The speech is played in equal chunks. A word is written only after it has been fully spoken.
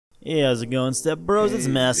Hey, how's it going, Step Bros? It's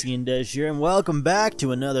Maski and Desj here, and welcome back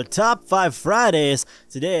to another Top 5 Fridays.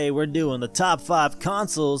 Today, we're doing the top 5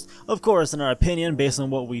 consoles, of course, in our opinion, based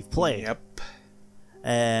on what we've played. Yep.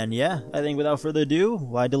 And yeah, I think without further ado,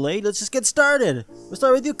 why delay? Let's just get started. We'll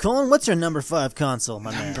start with you, Colin. What's your number 5 console,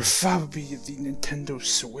 my man? Number 5 would be the Nintendo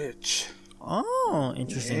Switch. Oh,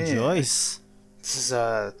 interesting choice. This is,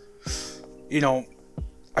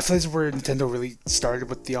 I feel like where Nintendo really started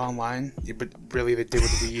with the online, but really they did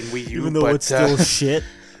with Wii and Wii U. Even though it's still shit.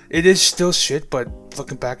 It is still shit, but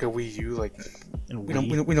looking back at Wii U, like, we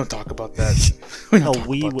don't talk about that.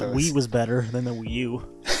 Wii was better than the Wii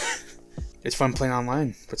U. It's fun playing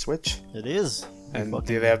online with Switch. It is. And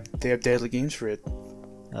they have deadly games for it.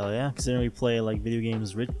 Oh yeah, considering we play like video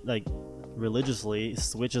games religiously,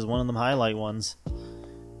 Switch is one of them highlight ones.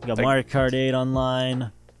 You got Mario Kart 8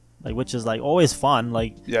 online. Like, which is like always fun.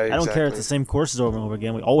 Like, yeah, exactly. I don't care if it's the same courses over and over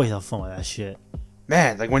again. We always have fun with that shit.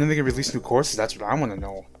 Man, like when are they gonna release new courses? That's what I want to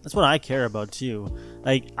know. That's what I care about too.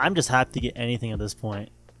 Like, I'm just happy to get anything at this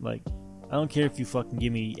point. Like, I don't care if you fucking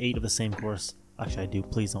give me 8 of the same course. Actually, I do.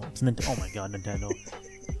 Please don't. Oh my god, Nintendo.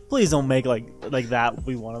 Please don't make like that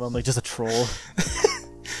be one of them. Like just a troll.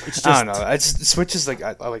 It's just, I don't know. Switch is like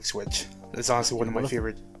I like Switch. It's honestly one of my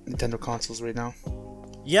favorite Nintendo consoles right now.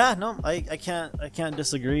 Yeah, no, I can't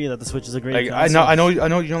disagree that the Switch is a great console. console. I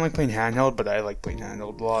know you don't like playing handheld, but I like playing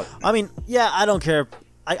handheld a lot. I mean, yeah, I don't care.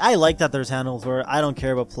 I like that there's handhelds for it. I don't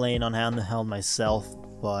care about playing on handheld myself,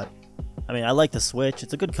 but I mean, I like the Switch.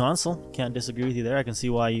 It's a good console. Can't disagree with you there. I can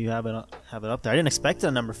see why you have it up there. I didn't expect it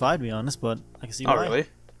at number 5, to be honest, but I can see why. Oh, really?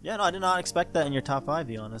 Yeah, no, I did not expect that in your top 5,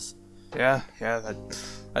 to be honest. Yeah,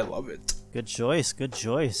 I love it. Good choice. Good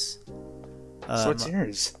choice. So what's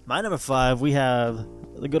yours? My number 5, we have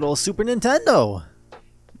the good old Super Nintendo.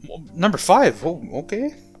 Well, number 5. Oh,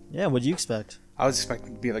 okay. Yeah, what'd you expect? I was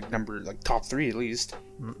expecting to be like top 3 at least.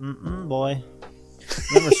 Boy.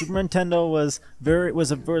 Remember, Super Nintendo was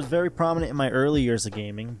very prominent in my early years of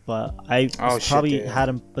gaming, but I had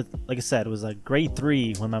him. But like I said, it was like grade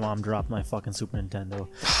 3 when my mom dropped my fucking Super Nintendo.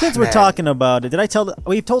 Since we're talking about it,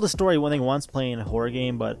 we've told the story one thing once playing a horror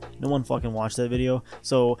game, but no one fucking watched that video.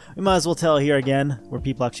 So we might as well tell it here again, where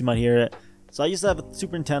people actually might hear it. So I used to have a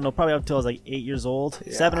Super Nintendo probably up until I was like 8 years old,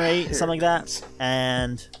 7 or 8, something like that.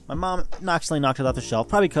 And my mom actually knocked it off the shelf,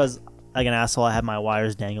 probably because like an asshole, I had my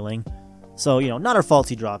wires dangling. So, not her fault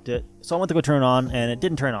he dropped it. So I went to go turn it on, and it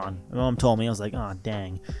didn't turn on. My mom told me. I was like, oh,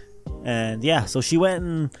 dang. And yeah, so she went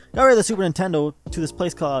and got rid of the Super Nintendo to this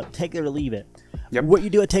place called Take It or Leave It. Yep. What you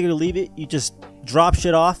do at Take It or Leave It, you just drop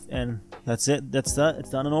shit off, and that's it. It's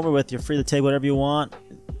done and over with. You're free to take whatever you want.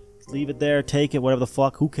 Leave it there, take it, whatever the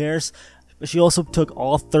fuck, who cares? But she also took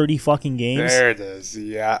all 30 fucking games. There it is,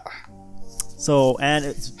 yeah. So, and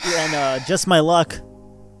just my luck,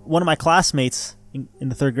 one of my classmates in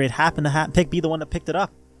the 3rd grade happened to be the one that picked it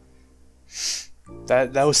up.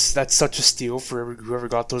 That's such a steal for whoever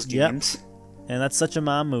got those games. Yep. And that's such a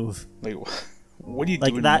mom move. Like, what do you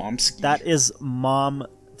like do, Momski? That is mom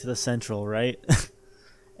to the central, right?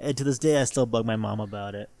 And to this day, I still bug my mom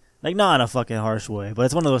about it. Like, not in a fucking harsh way, but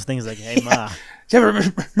it's one of those things like, hey, ma. Yeah,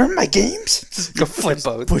 remember my games? Just go flip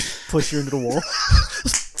out. Push her into the wall.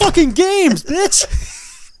 Fucking games, bitch!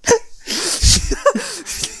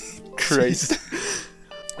 Christ.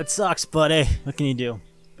 It sucks, but hey, what can you do?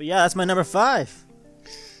 But yeah, that's my number 5.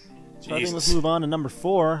 So I think let's move on to number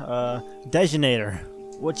 4. Detonator.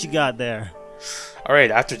 What you got there?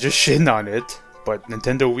 Alright, after just shitting on it, but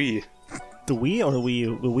Nintendo Wii. The Wii or the Wii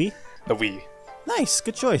U? The Wii? The Wii. Nice,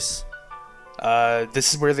 good choice.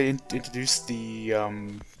 This is where they introduced the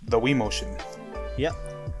Wii motion. Yep.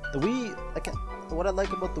 The Wii, what I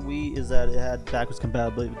like about the Wii is that it had backwards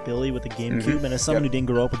compatibility with the GameCube, and as someone who didn't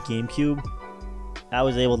grow up with GameCube, I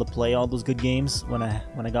was able to play all those good games when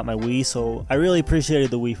I got my Wii, so I really appreciated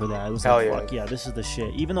the Wii for that. It was like, fuck yeah, this is the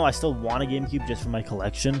shit. Even though I still want a GameCube just for my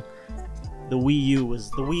collection, the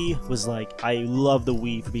Wii was like, I love the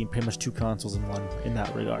Wii for being pretty much 2 consoles in one in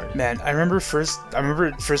that regard. Man, I remember first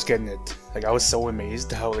getting it. Like, I was so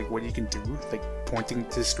amazed how, like, what you can do, like, pointing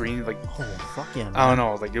to the screen, like, oh fuck yeah, man. I don't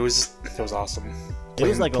know, like, it was awesome. It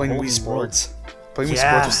was like playing a Wii Sports. Playing Wii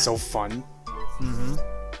Yeah. Sports was so fun.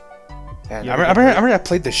 And Yeah, I remember I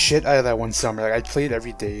played the shit out of that one summer. Like, I played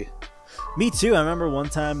every day. Me too. I remember one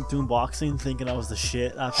time doing boxing, thinking I was the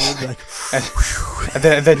shit. Afterwards, like,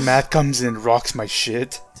 and then Matt comes in and rocks my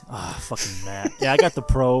shit. ah, fucking Matt. Yeah, I got the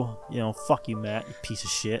pro. Fuck you, Matt, you piece of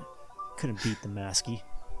shit. Couldn't beat the Maski,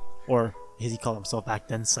 or as he called himself back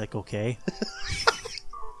then, Psycho K.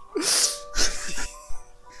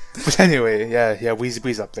 But anyway, yeah,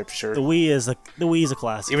 Wii's up there for sure. The Wii is a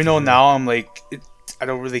classic. Even though now I'm like, I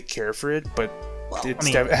don't really care for it, but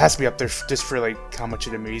it has to be up there just for like how much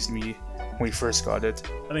it amazed me when we first got it.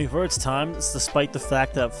 I mean, for its time, despite the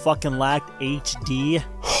fact that it fucking lacked HD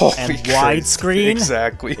and Christ. widescreen,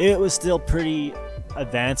 exactly, it was still pretty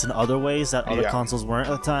advanced in other ways that other consoles weren't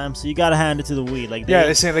at the time. So you gotta hand it to the Wii. Like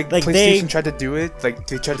they say like PlayStation tried to do it, like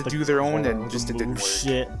they tried to do their own, and just it didn't work.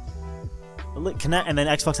 Shit. Connect, and then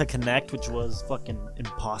Xbox had Connect, which was fucking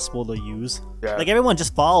impossible to use. Yeah. Like everyone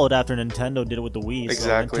just followed after Nintendo did it with the Wii.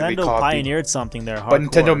 Exactly. So Nintendo pioneered something there. But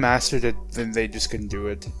Nintendo mastered it, then they just couldn't do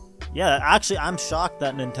it. Yeah, actually, I'm shocked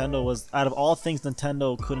that Nintendo was, out of all things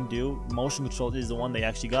Nintendo couldn't do, motion control is the one they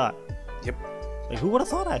actually got. Yep. Like, who would have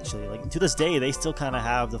thought, actually? Like, to this day, they still kind of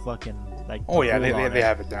have the fucking, like... Oh, yeah, they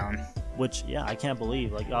have it down. Which, yeah, I can't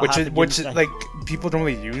believe. Like, which like, people don't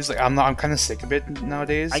really use. Like, I'm kind of sick of it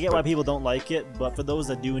nowadays. I get why people don't like it, but for those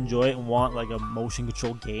that do enjoy it and want, like, a motion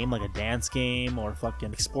control game, like a dance game or a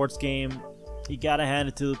fucking sports game, you gotta hand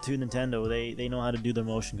it to Nintendo. They know how to do their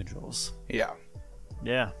motion controls. Yeah.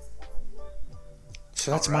 Yeah.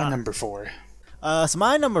 So that's my number 4. So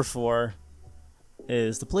my number 4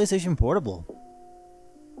 is the PlayStation Portable.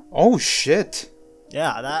 Oh shit!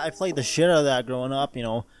 Yeah, I played the shit out of that growing up. You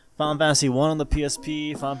know, Final Fantasy 1 on the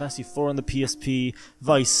PSP, Final Fantasy 4 on the PSP,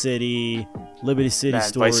 Vice City, Liberty City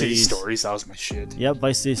Stories. Vice City Stories, that was my shit. Yep,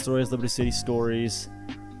 Vice City Stories, Liberty City Stories.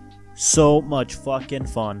 So much fucking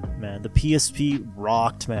fun, man. The PSP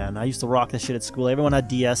rocked, man. I used to rock that shit at school. Everyone had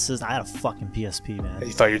DSs. I had a fucking PSP, man.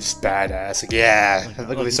 You thought you were just badass. Like, yeah,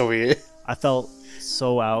 look at this over here. I felt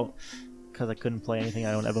so out because I couldn't play anything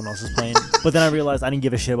everyone else was playing. But then I realized I didn't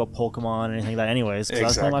give a shit about Pokemon or anything like that anyways. Because I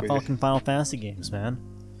was playing my fucking Final Fantasy games, man.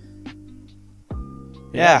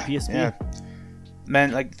 Yeah, PSP. Yeah.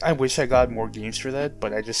 Man, like, I wish I got more games for that,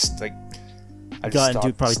 but I just, like... I got into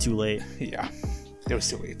it probably too late. Yeah, it was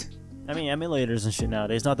too late. I mean, emulators and shit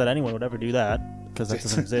nowadays. Not that anyone would ever do that, because that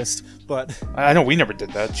doesn't exist. But I know we never did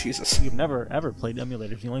that. Jesus. We've never ever played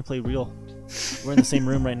emulators. You only play real. We're in the same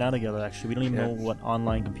room right now together. Actually, we don't even know what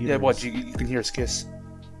online computer. Yeah, what you can hear us kiss.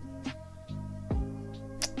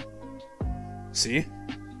 See.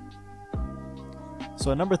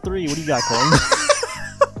 So at number 3, what do you got, Colin?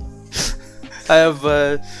 I have.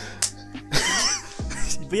 But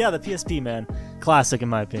yeah, the PSP, man, classic in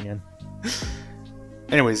my opinion.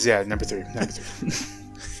 Anyways, yeah, number 3.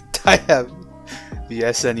 I have the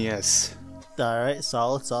SNES. Alright,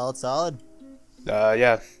 solid.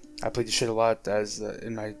 Yeah, I played this shit a lot as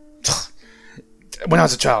in my... when I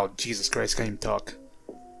was a child. Jesus Christ, can't even talk.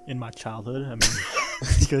 In my childhood? I mean,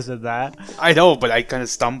 because of that? I know, but I kind of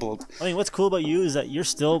stumbled. I mean, what's cool about you is that you're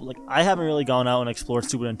still, like, I haven't really gone out and explored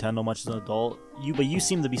Super Nintendo much as an adult. But you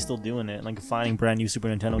seem to be still doing it, like finding brand new Super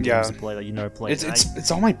Nintendo games to play that you never played.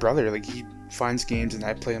 It's all my brother. Like, he finds games and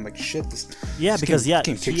I play. I'm like, shit. He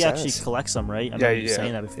actually collects them, right? I remember you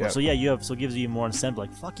saying that before. Yeah. So it gives you more incentive.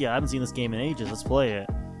 Like, fuck yeah, I haven't seen this game in ages. Let's play it.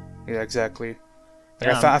 Yeah, exactly.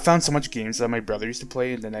 Like, I found so much games that my brother used to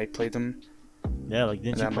play, and then I played them. Yeah, like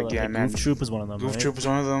didn't you play? Goof Troop was one of them. Goof Troop was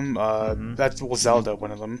one of them. That was Zelda,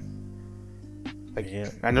 one of them. Like,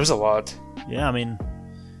 and there's a lot. Yeah, I mean,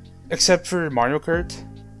 except for Mario Kart,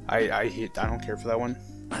 I don't care for that one.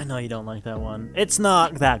 I know you don't like that one. It's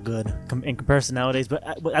not that good in comparison nowadays, but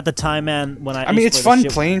at the time, man, when I mean, it's fun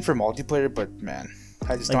playing for multiplayer, but man,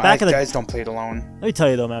 I just don't. Guys don't play it alone. Let me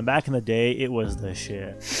tell you though, man. Back in the day, it was the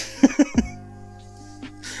shit.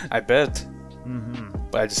 I bet.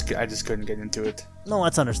 But I just couldn't get into it. No,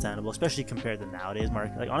 that's understandable, especially compared to nowadays,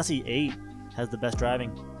 Mark. Like honestly, 8 has the best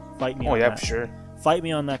driving. Fight me. Oh yeah, for sure. Fight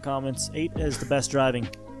me on that comments. 8 is the best driving.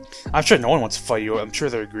 I'm sure no one wants to fight you. I'm sure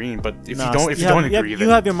they're agreeing, but if you don't agree, you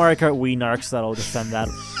have your Mario Kart Wii narcs that'll defend that,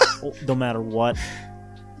 no matter what.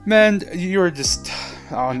 Man, you're just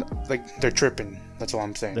on like they're tripping. That's all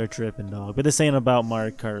I'm saying. They're tripping, dog. But this ain't about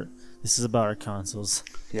Mario Kart. This is about our consoles.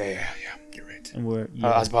 Yeah. You're right. And we're.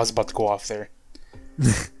 I was about to go off there.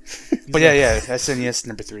 But yeah, SNES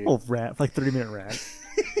number 3. Oh, rant, like 30-minute rant.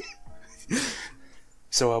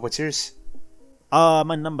 So, what's yours?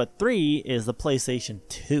 My number 3 is the PlayStation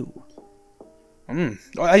 2.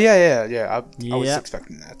 Oh, yeah. I was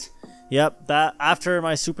expecting that. Yep. That after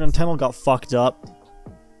my Super Nintendo got fucked up,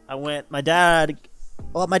 my dad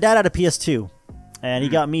had a PS2, and he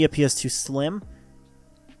got me a PS2 Slim.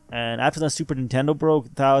 And after the Super Nintendo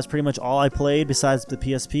broke, that was pretty much all I played besides the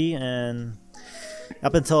PSP, and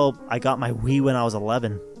up until I got my Wii when I was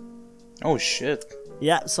 11. Oh, shit.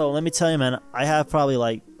 Yeah, so let me tell you, man, I have probably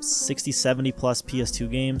like 60, 70 plus PS2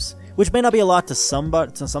 games, which may not be a lot to some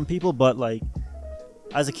people, but like,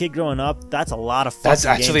 as a kid growing up, that's a lot of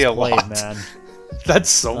fucking games played, man. That's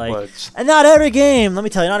so much. And not every game, let me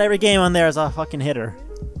tell you, not every game on there is a fucking hitter.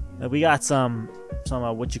 We got some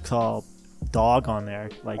what you call dog on there,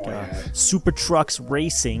 like Super Trucks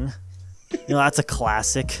Racing. You know, that's a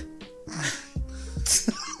classic.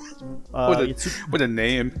 What a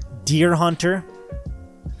name. Deer Hunter.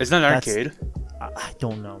 It's not an arcade. I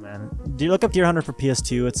don't know, man. Do you look up Deer Hunter for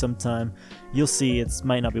PS2 at some time? You'll see it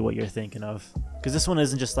might not be what you're thinking of. Because this one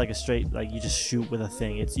isn't just like a straight, like you just shoot with a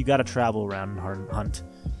thing. It's you got to travel around and hunt.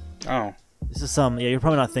 Oh. This is some. Yeah, you're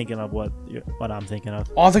probably not thinking of what I'm thinking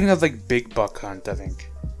of. Oh, I'm thinking of like Big Buck Hunt, I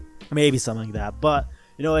think. Maybe something like that. But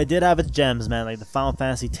you know, it did have its gems, man. Like the Final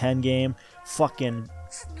Fantasy X game, fucking.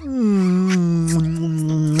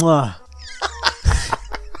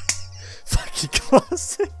 Fucking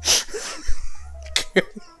classic.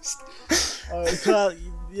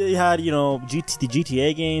 You had, you know, the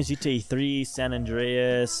GTA games, GTA 3, San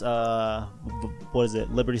Andreas, what is it,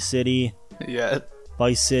 Liberty City, yeah,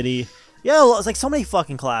 Vice City. Yeah, it's like so many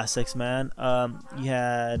fucking classics, man. You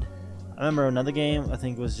had, I remember another game, I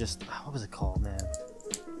think it was just, what was it called, man?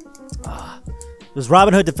 It was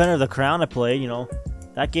Robin Hood Defender of the Crown I played, you know.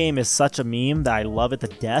 That game is such a meme that I love it to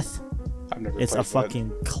death. It's a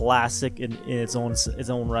fucking classic in its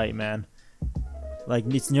own right, man. Like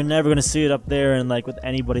you're never gonna see it up there and like with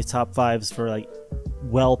anybody's top fives for like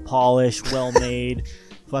well polished, well made,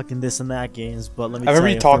 fucking this and that games. But let me. I remember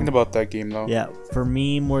you talking about that game though. Yeah, for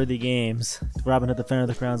meme-worthy games, Robin Hood Defender of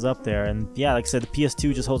the Crown's up there, and yeah, like I said, the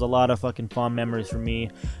PS2 just holds a lot of fucking fond memories for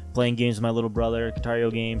me. Playing games with my little brother, Guitar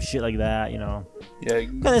Hero games, shit like that, you know. Yeah,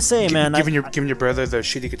 I'm gonna say, man, giving your brother the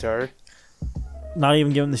shitty guitar. Not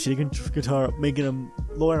even giving the shitty guitar, making him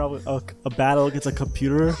lowering up a battle against a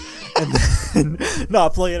computer, and then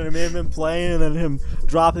not playing him, him playing, and then him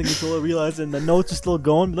dropping the controller, realizing the notes are still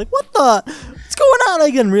going. Like, what's going on?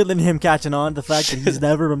 Again, really, him catching on to the fact that he's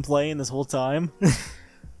never been playing this whole time.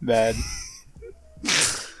 Bad.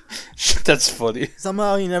 That's funny.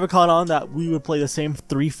 Somehow he never caught on that we would play the same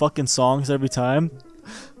 3 fucking songs every time.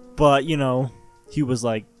 But, you know, he was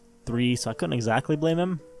like 3, so I couldn't exactly blame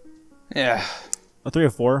him. Yeah. Or 3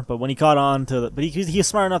 or 4, but when he caught on to but he's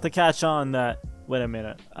smart enough to catch on that, wait a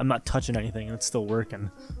minute, I'm not touching anything and it's still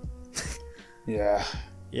working. Yeah.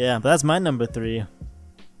 Yeah, but that's my number 3.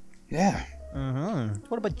 Yeah.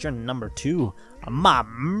 What about your number 2? My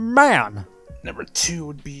man! Number 2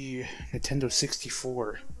 would be Nintendo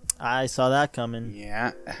 64. I saw that coming.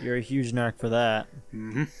 Yeah. You're a huge narc for that.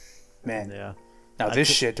 Man. Yeah. Now this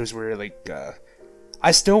shit was where like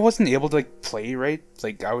I still wasn't able to like play right.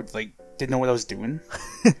 Like I would like didn't know what I was doing.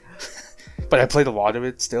 But I played a lot of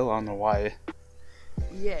it still. I don't know why.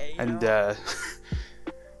 Yeah. And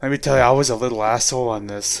let me tell you, I was a little asshole on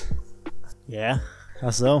this. Yeah.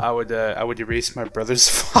 How so? I would erase my brother's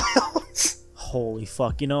files. Holy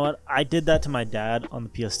fuck! You know what? I did that to my dad on the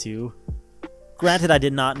PS2. Granted, I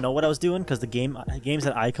did not know what I was doing because the games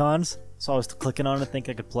had icons, so I was clicking on it,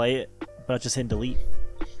 thinking I could play it, but I just hit delete.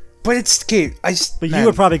 But it's okay. You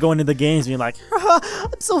were probably going into the games being like,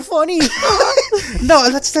 "I'm so funny." No,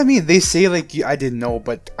 that's what I mean. They say like I didn't know,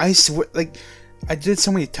 but I swear, like I did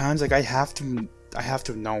so many times. Like I have to have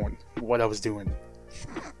known what I was doing.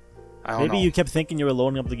 I don't know. You kept thinking you were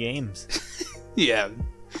loading up the games. Yeah,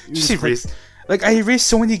 just erased. Like I erased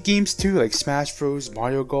so many games too, like Smash Bros,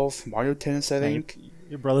 Mario Golf, Mario Tennis. I think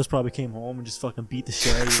your brothers probably came home and just fucking beat the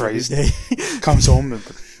shit out of you Christ. every day. Comes home and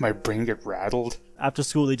my brain get rattled. After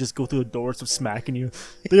school, they just go through the doors of smacking you.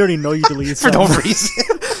 They already know you deleted for no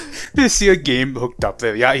reason. They see a game hooked up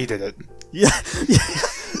there. Yeah, he did it. Yeah.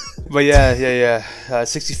 But yeah.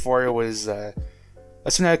 64 was.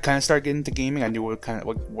 That's when I kind of started getting into gaming. I knew what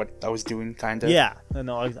I was doing, kind of. Yeah,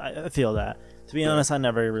 no, I feel that. To be honest, I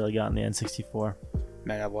never really got in the N64.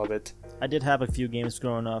 Man, I love it. I did have a few games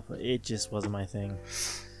growing up, but it just wasn't my thing.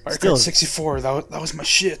 Still, 64, that was my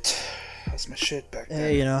shit. That was my shit back then.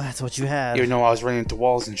 Hey, you know, that's what you had. Even though I was running into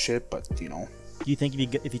walls and shit, but, you know. Do you think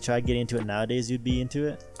if you tried getting into it nowadays, you'd be into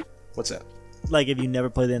it? What's that? Like, if you never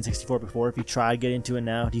played the N64 before, if you tried getting into it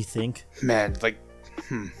now, do you think? Man, like,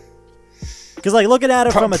 Because, like, looking at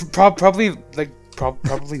it from a... Probably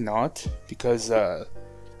not, because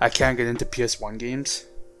I can't get into PS1 games.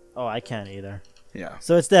 Oh, I can't either. Yeah.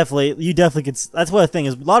 So it's definitely... You definitely can... That's what the thing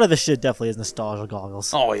is. A lot of this shit definitely is nostalgia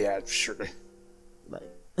goggles. Oh, yeah, sure.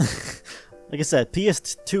 Like I said,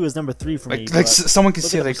 PS2 is number 3 for me. Like someone can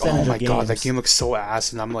say, like, oh my god, that game looks so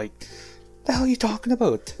ass, and I'm like... The hell are you talking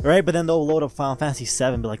about? Right, but then they'll load up Final Fantasy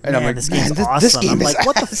 7 and be like, man, I'm like, this game's awesome. This game I'm is like,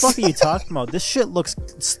 what the fuck are you talking about? This shit looks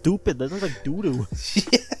stupid. That looks like doo-doo.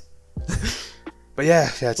 Yeah. But yeah,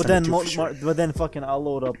 it's but then fucking I'll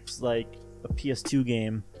load up like a PS2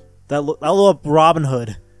 game. I'll load up Robin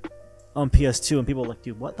Hood on PS2 and people are like,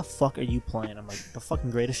 dude, what the fuck are you playing? I'm like, the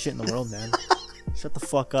fucking greatest shit in the world, man. Shut the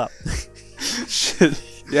fuck up. Shit.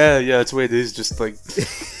 Yeah, that's the way it is. Just like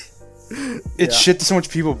it's shit to so much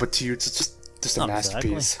people, but to you, it's just a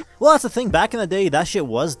masterpiece. Exactly. Well, that's the thing. Back in the day, that shit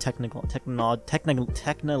was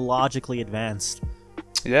technologically advanced.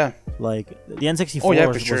 Yeah. Like the N64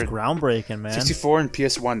 was groundbreaking, man. 64 and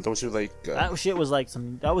PS1, those are like that shit was like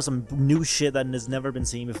some new shit that has never been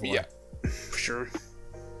seen before. Yeah, for sure.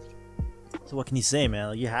 So what can you say, man?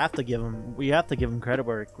 Like, you have to give them credit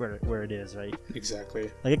where it is, right?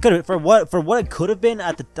 Exactly. Like it could for what it could have been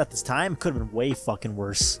at this time, it could have been way fucking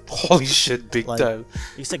worse. Holy shit, big time.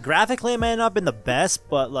 You said graphically it may not have been the best,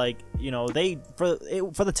 but like, you know, for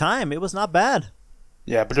the time it was not bad.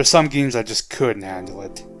 Yeah, but there's some games I just couldn't handle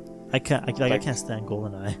it. I can't stand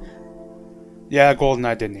GoldenEye. Yeah,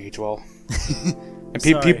 GoldenEye didn't age well. And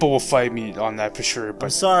people will fight me on that for sure. But I'm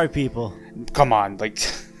sorry, people. Come on, like,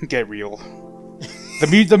 get real.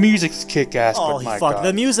 The music's kick ass. Oh but my fuck, God.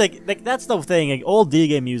 the music. Like, that's the thing. Like, old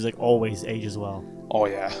D-game music always ages well. Oh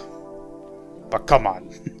yeah. But come on.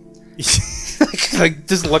 Like,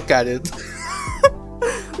 just look at it.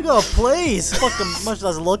 Look how it plays. Fucking much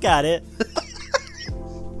doesn't look at it.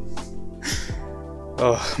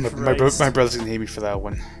 Oh, my brother's gonna hate me for that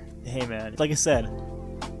one. Hey man, like I said,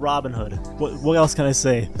 Robin Hood. What else can I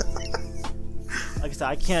say? Like I said,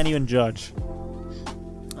 I can't even judge.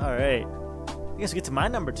 Alright. I guess we get to my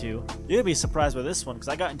number 2. You're gonna be surprised by this one, because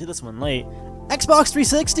I got into this one late. Xbox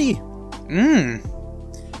 360!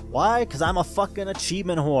 Why? Because I'm a fucking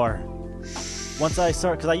achievement whore. Once I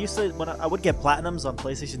start, because I used to, when I would get platinums on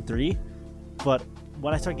PlayStation 3, but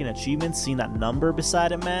when I started getting achievements, seeing that number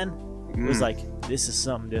beside it, man, it was like, this is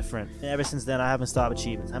something different. And ever since then, I haven't stopped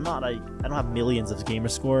achievements. I don't have millions of gamer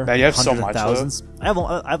score. Man, you have so much, thousands. I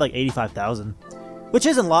have like 85,000, which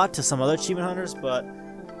isn't a lot to some other achievement hunters, but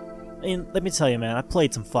I mean, let me tell you, man, I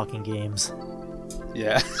played some fucking games.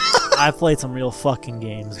 Yeah. I played some real fucking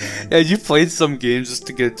games, man. Yeah, you played some games just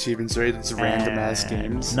to get achievements, right? It's random ass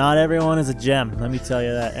games. Not everyone is a gem, let me tell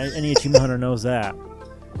you that. Any achievement hunter knows that.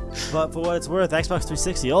 But for what it's worth, Xbox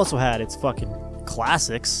 360 also had its fucking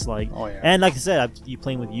classics, like, and like I said, you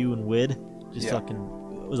playing with you and Wid, just fucking,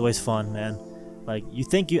 it was always fun, man. Like, you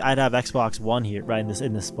think I'd have Xbox One here, right in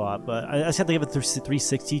this spot, but I just have to give it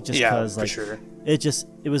 360 just because, like, sure. It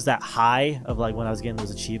was that high of like when I was getting those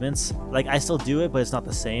achievements. Like, I still do it, but it's not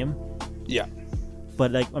the same. Yeah.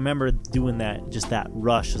 But like, I remember doing that, just that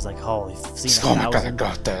rush is like, holy, oh my God, I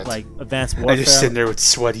got that. Like Advanced Warfare. I just sitting there with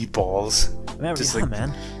sweaty balls. I remember, just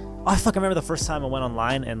man. Oh, I fucking remember the first time I went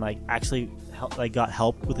online and like actually got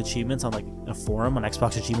help with achievements on like a forum on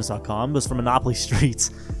XboxAchievements.com. It was for Monopoly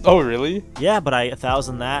Streets. Oh really? Yeah, but I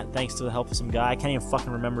 1,000 that thanks to the help of some guy. I can't even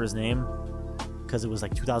fucking remember his name because it was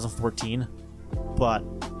like 2014. But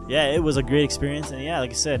yeah, it was a great experience, and yeah,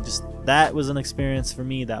 like I said, just that was an experience for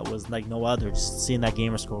me that was like no other. Just seeing that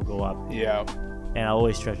gamer score go up. Yeah. And I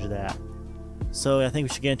always treasure that. So I think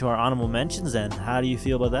we should get into our honorable mentions then. How do you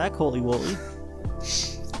feel about that, Colty Wolty?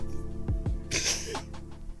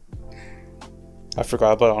 I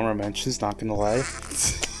forgot about honorable mentions, not gonna lie.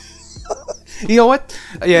 You know what?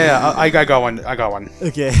 Yeah, I got one.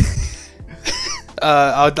 Okay.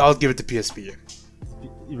 I'll give it to PSP.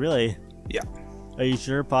 Really? Yeah. Are you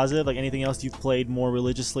sure? Positive? Like anything else you've played more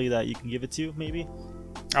religiously that you can give it to, maybe?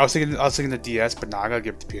 I was thinking the DS, but now I gotta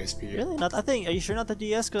give it to PSP. Really? Not? Are you sure not the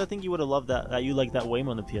DS? Because I think you would have loved that. You like that way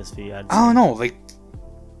more than the PSP. I don't know, like,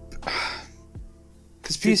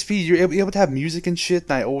 because PSP you're able to have music and shit,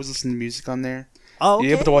 and I always listen to music on there. Oh, okay,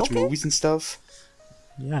 you're able to watch movies and stuff.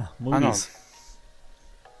 Yeah, movies. I don't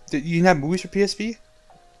know. You didn't have movies for PSP?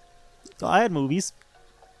 So I had movies.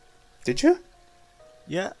 Did you?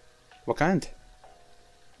 Yeah. What kind?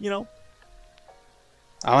 You know.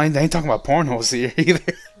 I ain't talking about pornos here either.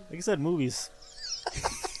 Like I said, movies.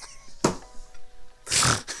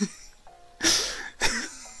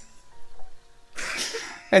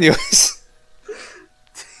 Anyways.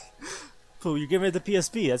 So you're giving it the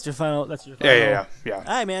PSP. That's your final. Yeah.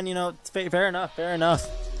 Alright, man. You know, it's fair enough. Fair enough.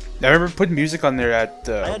 I remember putting music on there at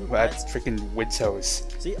freaking Wid's house.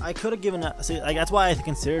 See, I could have given that. See, like, that's why I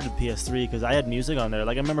considered the PS3, because I had music on there.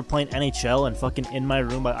 Like, I remember playing NHL and fucking In My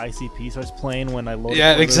Room by ICP starts playing when I loaded.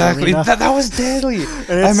 Yeah, exactly. That was deadly.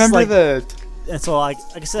 I remember that. And so, like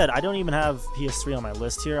I said, I don't even have PS3 on my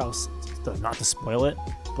list here. I was not to spoil it,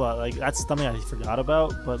 but like that's something I forgot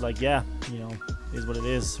about. But like, yeah, you know, is what it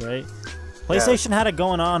is, right? PlayStation had it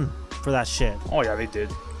going on for that shit. Oh yeah, they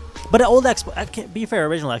did. But the old Xbox, be fair,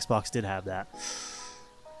 original Xbox did have that.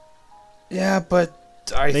 Yeah, but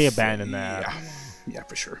they abandoned that. Yeah,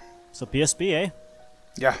 for sure. So PSP, eh?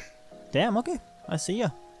 Yeah. Damn. Okay, I see ya.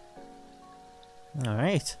 All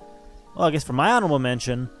right. Well, I guess for my honorable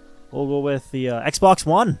mention, we'll go with the Xbox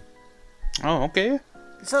One. Oh, okay.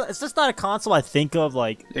 it's just not a console I think of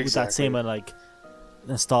like with that same like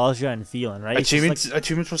nostalgia and feeling, right?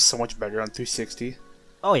 Achievements was so much better on 360.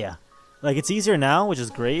 Oh yeah, like it's easier now, which is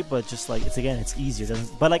great, but just like it's easier.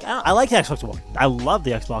 But like I like the Xbox One. I love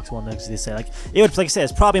the Xbox One. As they say, like it would, like I said,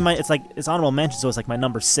 it's probably it's honorable mention, so it's like my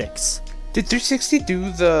number 6. Did 360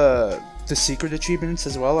 do the secret achievements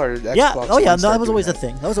as well, or Xbox? Yeah. Oh yeah, that was always a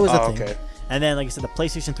thing. That was always a thing. Okay. And then, like I said, the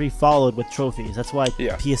PlayStation 3 followed with trophies. That's why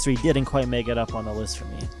PS3 didn't quite make it up on the list for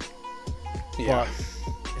me. Yeah.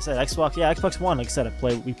 But, like I said, Xbox One. Like I said,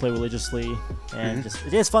 we play religiously, and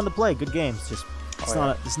it is fun to play. Good games. Just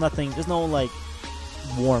there's no like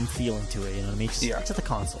warm feeling to it. You know what I mean? It's just a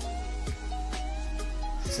console.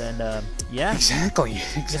 And yeah. Exactly.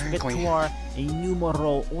 Let's get to our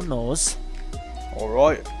numero unos. All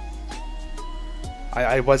right.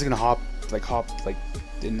 I was gonna hop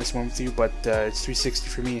in this one with you, but it's 360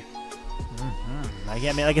 for me. Like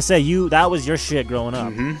I said, that was your shit growing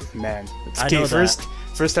up. Man. Okay,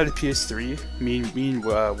 first out of PS3. Me and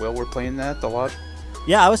Will were playing that a lot.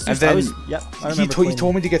 Yeah, I was. And then he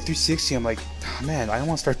told me to get 360. I'm like, oh, man, I don't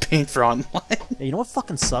want to start paying for online. Hey, you know what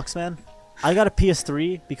fucking sucks, man? I got a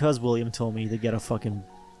PS3 because William told me to get a fucking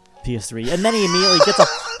PS3, and then he immediately gets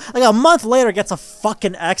a month later gets a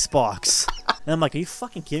fucking Xbox. And I'm like, are you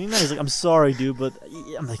fucking kidding me, man? He's like, I'm sorry, dude, but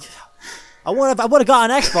I'm like, I would have got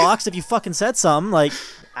an Xbox if you fucking said something, like,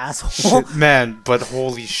 asshole. Shit, man, but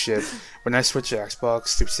holy shit. When I switched to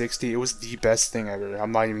Xbox 360, it was the best thing ever.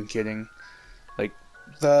 I'm not even kidding. Like,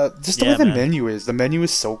 the way the menu is. The menu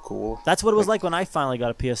is so cool. That's what it was like when I finally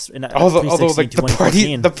got a PS. Although like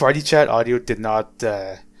the party chat audio did not.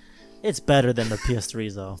 It's better than the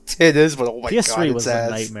PS3s though. It is, but oh my PS3 god, was a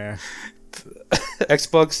nightmare.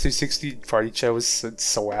 Xbox 360 party chat was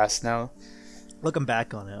so ass now. Looking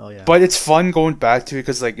back on it, oh yeah. But it's fun going back to it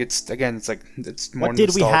because like it's more. What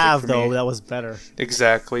did we have though that was better?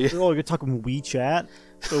 Exactly. Oh, you're talking WeChat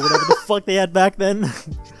or whatever the fuck they had back then.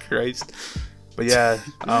 Christ. But yeah,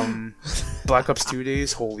 Black Ops 2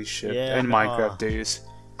 days, holy shit, and Minecraft days.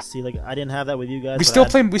 See, like I didn't have that with you guys. We still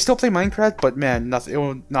play Minecraft, but man, nothing. It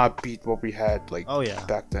will not beat what we had like.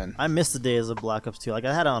 Back then. I missed the days of Black Ops 2. Like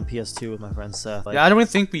I had it on PS2 with my friend Seth. Like, yeah, I don't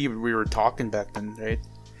think we were talking back then, right?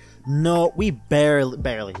 No, we barely,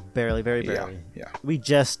 very barely. Yeah.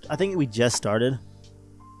 I think we just started.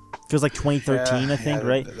 It was like 2013, I think,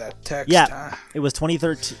 right? That text. Yeah, it was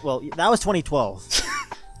 2013. Well, that was 2012.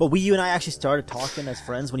 But you and I actually started talking as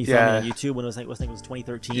friends when you found me on YouTube when it was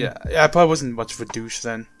 2013. Yeah, I probably wasn't much of a douche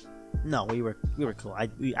then. No, we were cool. I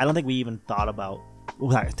don't think we even thought about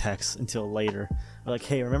text until later. We're like,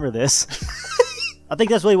 hey, remember this? I think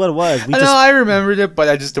that's really what it was. I remembered it, but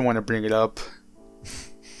I just didn't want to bring it up.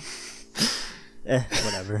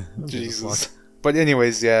 Whatever. Jesus. But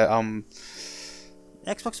anyways, yeah.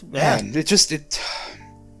 Xbox. Man,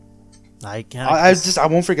 I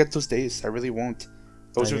won't forget those days. I really won't.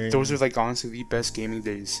 Those are like honestly the best gaming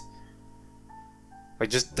days. Like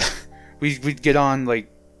just we'd get on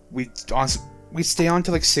like we'd stay on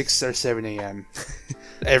till like 6 or 7 a.m.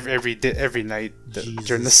 every night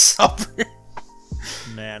during the summer.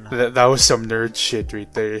 Man, that was some nerd shit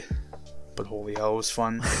right there. But holy hell, it was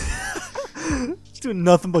fun. Just doing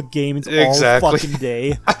nothing but gaming all fucking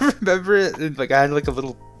day. I remember it. Like I had like a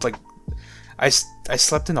little like I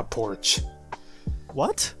slept in a porch.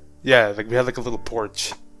 What? Yeah, like we had like a little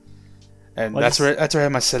porch, and that's where I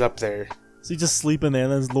had my setup there. So you just sleep in there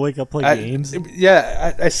and then wake up play games?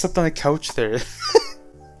 I slept on the couch there.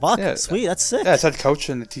 Fuck, yeah, sweet, that's sick. Yeah, I had a couch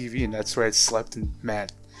and the TV, and that's where I slept. And man,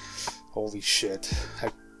 holy shit,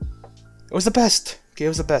 it was the best. Okay, it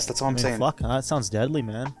was the best. That's all I'm saying. Fuck, that sounds deadly,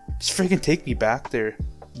 man. Just freaking take me back there.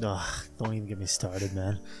 Ugh, don't even get me started,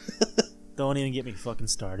 man. Don't even get me fucking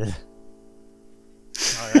started.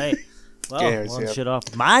 All right. Well, shit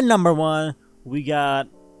off. My number one, we got,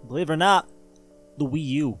 believe it or not, the Wii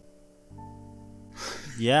U.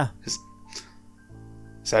 Yeah. Is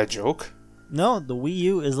that a joke? No, the Wii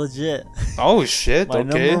U is legit. Oh shit! My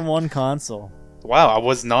number one console. Wow, I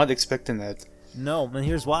was not expecting that. No, and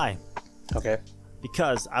here's why. Okay.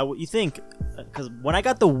 Because because when I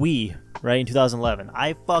got the Wii right in 2011,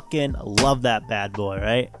 I fucking love that bad boy,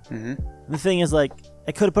 right? Mm-hmm. The thing is, like,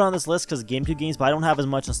 I could have put on this list because of GameCube games, but I don't have as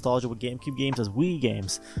much nostalgia with GameCube games as Wii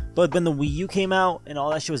games. But when the Wii U came out and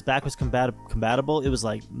all that shit was backwards compatible, it was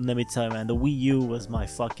like, let me tell you, man, the Wii U was my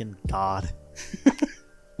fucking god.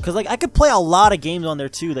 Because like I could play a lot of games on there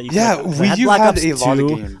too. That you Wii U had a lot of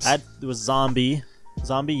games. It was Zombie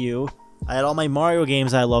U. I had all my Mario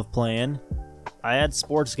games I love playing. I had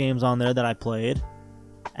sports games on there that I played.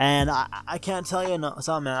 And I can't tell you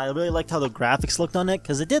something, man. I really liked how the graphics looked on it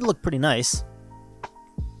because it did look pretty nice.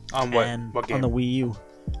 On what game? On the Wii U.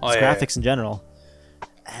 graphics in general.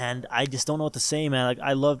 And I just don't know what to say, man. Like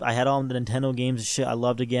I had all the Nintendo games and shit. I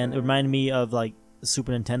loved again. It reminded me of like the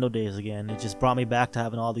Super Nintendo days again. It just brought me back to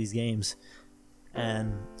having all these games.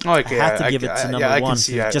 And I have to give it to number one.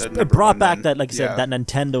 It brought back that, like I said, that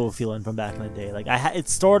Nintendo feeling from back in the day. Like it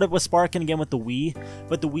started with sparking again with the Wii,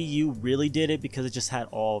 but the Wii U really did it because it just had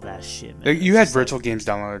all that shit, man. You had virtual games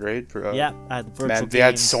downloaded, right? Yeah, I had the virtual games. They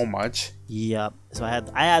had so much. Yep. So I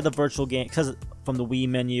had the virtual game because from the Wii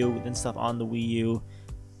menu and stuff on the Wii U.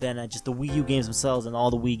 Then just the Wii U games themselves and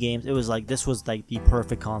all the Wii games. It was like this was like the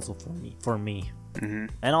perfect console for me.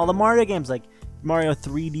 And all the Mario games, like Mario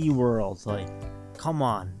 3D World, like. Come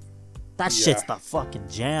on. That shit's the fucking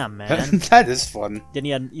jam, man. That is fun. Then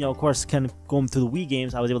you had, of course, kind of going through the Wii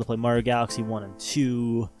games, I was able to play Mario Galaxy 1 and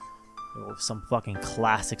 2. Some fucking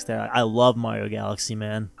classics there. I love Mario Galaxy,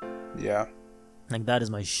 man. Yeah. Like, that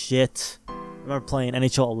is my shit. I remember playing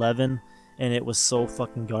NHL 11, and it was so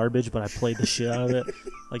fucking garbage, but I played the shit out of it.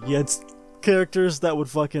 Like, you had characters that would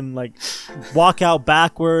fucking, like, walk out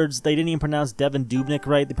backwards. They didn't even pronounce Devin Dubnik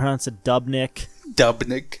right. They pronounced it Dubnik.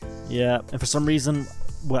 Dubnik. Yeah, and for some reason,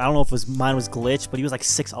 I don't know if mine was glitched, but he was like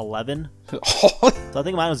 6'11". So I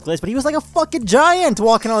think mine was glitched, but he was like a fucking giant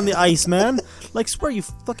walking on the ice, man. Like, swear, he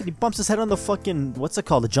bumps his head on the fucking, what's it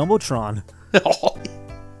called, the Jumbotron.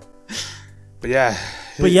 But yeah,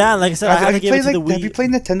 like I said, I had to give it to the Wii. Have you played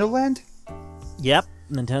Nintendo Land? Yep,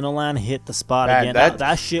 Nintendo Land hit the spot again.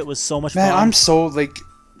 That shit was so much fun. Man, I'm so, like,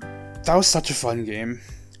 that was such a fun game.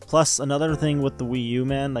 Plus, another thing with the Wii U,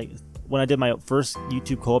 man, like, when I did my first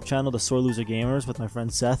YouTube co-op channel, the Sore Loser Gamers, with my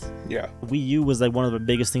friend Seth, yeah, Wii U was like one of the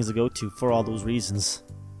biggest things to go to for all those reasons.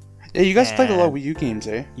 Yeah, you guys played a lot of Wii U games,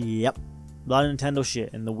 eh? Yep, a lot of Nintendo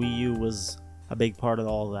shit, and the Wii U was a big part of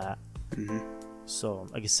all of that. So,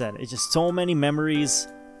 like I said, it's just so many memories,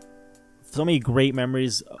 so many great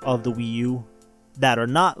memories of the Wii U that are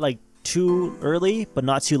not like too early, but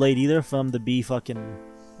not too late either. From the be fucking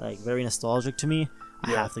like very nostalgic to me. I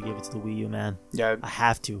have to give it to the Wii U, man. Yeah, I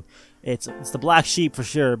have to. It's the black sheep for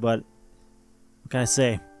sure, but what can I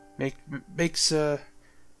say? Makes sense.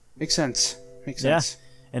 Makes sense. Yeah,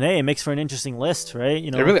 and hey, it makes for an interesting list, right?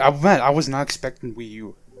 It really, I was not expecting Wii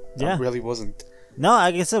U. I really wasn't. No,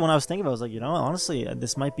 like I said, when I was thinking about it, I was like, honestly,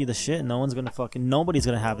 this might be the shit. Nobody's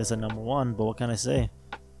gonna have this at number one. But what can I say?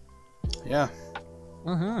 Yeah.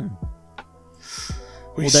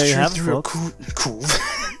 We there you have it, through folks. Cool.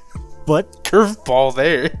 But curveball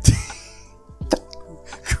there.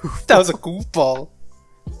 That was a goofball.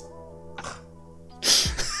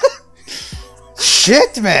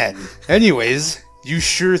 Shit, man. Anyways, you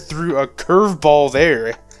sure threw a curveball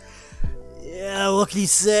there. Yeah, what can you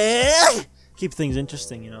say? Keep things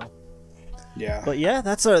interesting, Yeah. But yeah,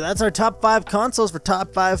 that's our top 5 consoles for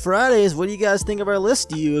Top 5 Fridays. What do you guys think of our list?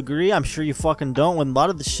 Do you agree? I'm sure you fucking don't with a lot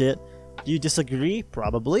of the shit. Do you disagree?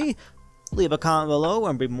 Probably. Leave a comment below,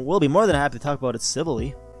 and we'll be more than happy to talk about it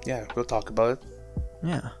civilly. Yeah, we'll talk about it.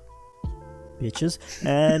 Yeah. Bitches.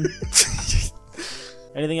 And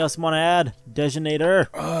anything else you want to add, Designator?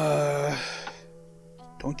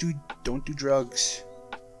 Don't do drugs.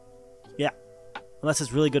 Yeah. Unless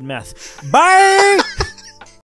it's really good meth. Bye!